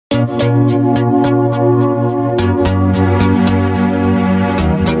On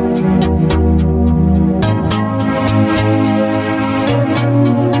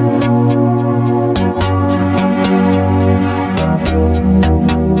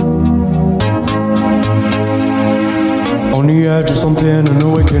the edge of something, an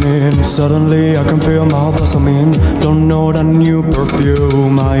awakening. Suddenly I can feel my heart blossoming. Don't know that new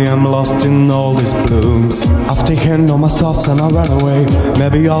perfume. I am lost in all these blooms. I've taken all my stuffs and I ran away.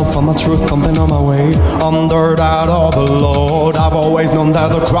 Maybe I'll find my truth something on my way. Under that overload, I've always known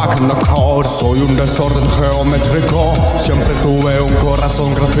that the crack in the code. Soy un desorden geométrico. Siempre tuve un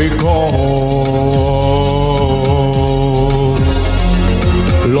corazón gráfico.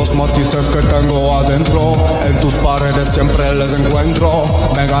 Los matices que tengo adentro, en tus paredes siempre les encuentro.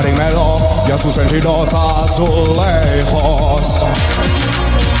 Venga, dímelo, y a sus sentidos azulejos.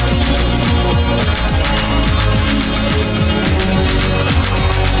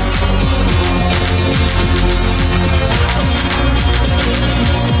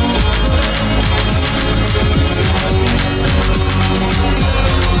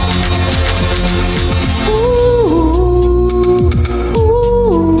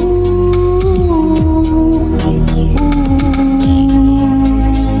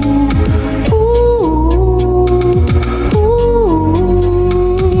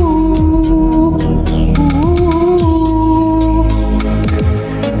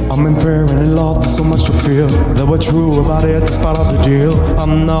 So much to feel that we're true about it, it's part of the deal.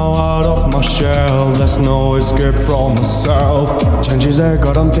 I'm now out of my shell, there's no escape from myself. Change is a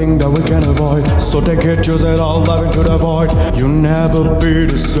goddamn thing that we can avoid, so take it, use it all, dive into the void. You'll never be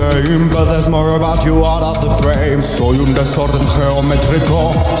the same, but there's more about you out of the frame. Soy un desorden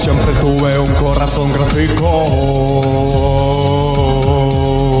geométrico, siempre tuve un corazón gráfico.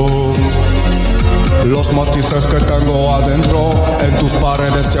 Los matices que tengo adentro, en tus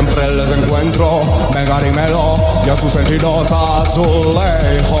paredes siempre les encuentro. Venga, dímelo, y a sus sentidos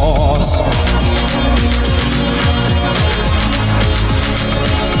azulejos.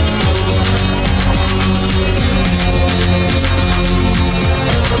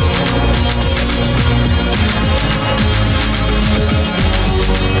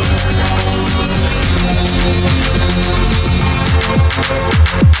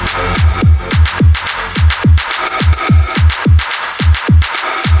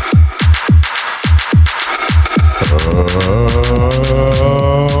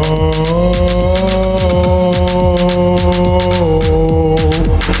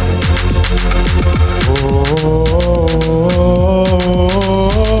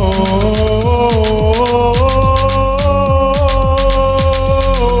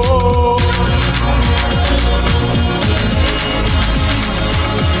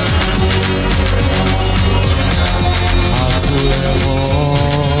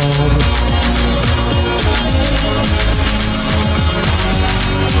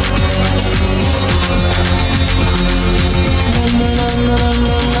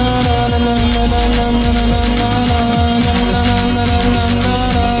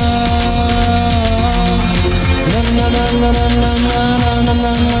 Na na na na na na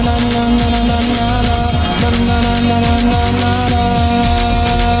na na na.